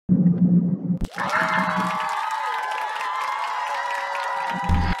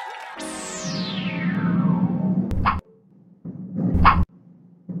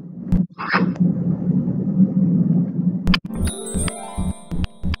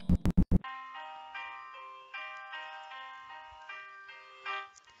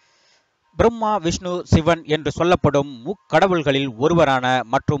பிரம்மா, விஷ்ணு, சிவன் என்று சொல்லப்படும் முக்கடவுள்களில் ஒருவரான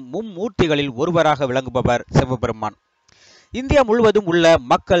மற்றும் மும்மூர்த்திகளில் ஒருவராக விளங்குபவர் சிவபெருமான். இந்தியா முழுவதும் உள்ள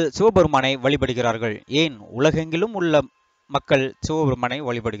மக்கள் சிவபெருமானை வழிபடுகிறார்கள். ஏன் உலகெங்கிலும் உள்ள மக்கள் சிவபெருமானை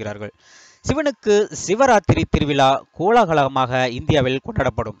வழிபடுகிறார்கள். சிவனுக்கு சிவராத்திரி திருவிழா கோலாகலமாக இந்தியாவில்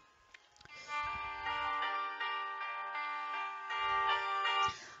கொண்டாடப்படும்.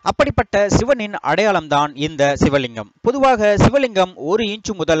 அப்படிப்பட்ட சிவனின் அடையாளம்தான் இந்த சிவலிங்கம். பொதுவாக சிவலிங்கம் 1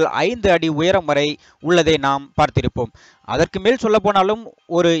 இன்ச் முதல் 5 அடி உயரம் வரை உள்ளதை நாம் பார்த்திருப்போம். அதற்கு மேல் சொல்ல போனாலும்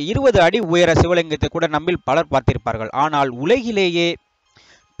ஒரு 20 அடி உயர சிவலிங்கத்தை கூட நம்மில் பலர் பார்த்திருப்பார்கள். ஆனால் உலகிலேயே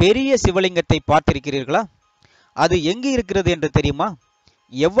பெரிய சிவலிங்கத்தை பார்த்திருக்கிறீர்களா? அது எங்கு இருக்கிறது என்று தெரியுமா?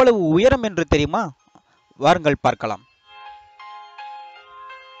 எவ்வளவு உயரம் என்று தெரியுமா? வாருங்கள் பார்க்கலாம்.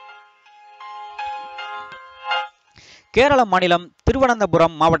 கேரள மாநிலம்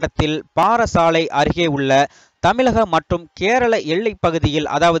திருவனந்தபுரம் மாவட்டத்தில் பாரசாலை அருகே உள்ள தமிழக மற்றும் கேரள எல்லை பகுதியில்,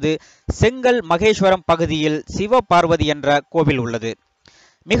 அதாவது செங்கல் மகேஸ்வரம் பகுதியில் சிவ பார்வதி என்ற கோவில் உள்ளது.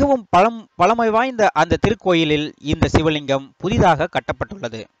 மிகவும் பழமை வாய்ந்த அந்த திருக்கோயிலில் இந்த சிவலிங்கம் புதிதாக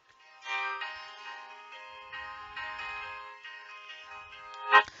கட்டப்பட்டுள்ளது.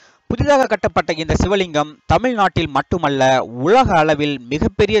 புதிதாக கட்டப்பட்ட இந்த சிவலிங்கம் தமிழ்நாட்டில் மட்டுமல்ல, உலக அளவில்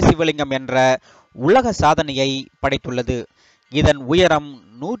மிகப்பெரிய சிவலிங்கம் என்ற உலக சாதனையை படைத்துள்ளது. இதன் உயரம்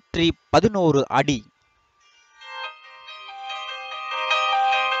 111 அடி.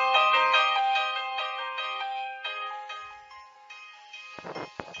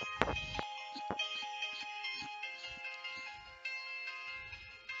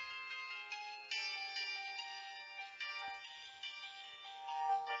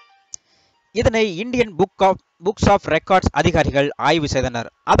 இதனை இந்தியன் புக்ஸ் ஆஃப் ரெக்கார்ட்ஸ் அதிகாரிகள் ஆய்வு செய்தனர்.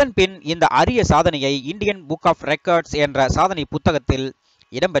 அதன் பின் இந்த அரிய சாதனையை இந்தியன் புக் ஆஃப் ரெக்கார்ட்ஸ் என்ற சாதனை புத்தகத்தில்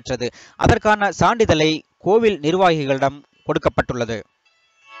இடம்பெற்றது. அதற்கான சான்றிதழை கோவில் நிர்வாகிகளிடம் கொடுக்கப்பட்டுள்ளது.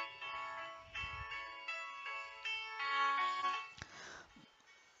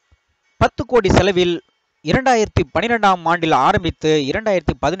 $10 கோடி செலவில் 2012ஆம் ஆண்டில் ஆரம்பித்து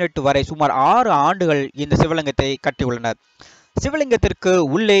 2018 வரை சுமார் 6 ஆண்டுகள் இந்த சிவலிங்கத்தை கட்டியுள்ளனர். சிவலிங்கத்திற்கு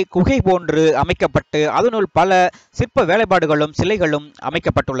உள்ளே குகை போன்று அமைக்கப்பட்டு அதனுள் பல சிற்ப வேலைப்பாடுகளும் சிலைகளும்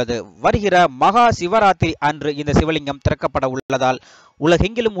அமைக்கப்பட்டுள்ளது. வருகிற மகா சிவராத்திரி அன்று இந்த சிவலிங்கம் திறக்கப்பட உள்ளதால்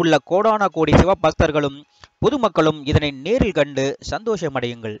உலகெங்கிலும் உள்ள கோடான கோடி சிவபக்தர்களும் பொதுமக்களும் இதனை நேரில் கண்டு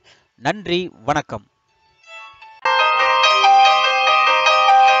சந்தோஷமடையுங்கள். நன்றி, வணக்கம்.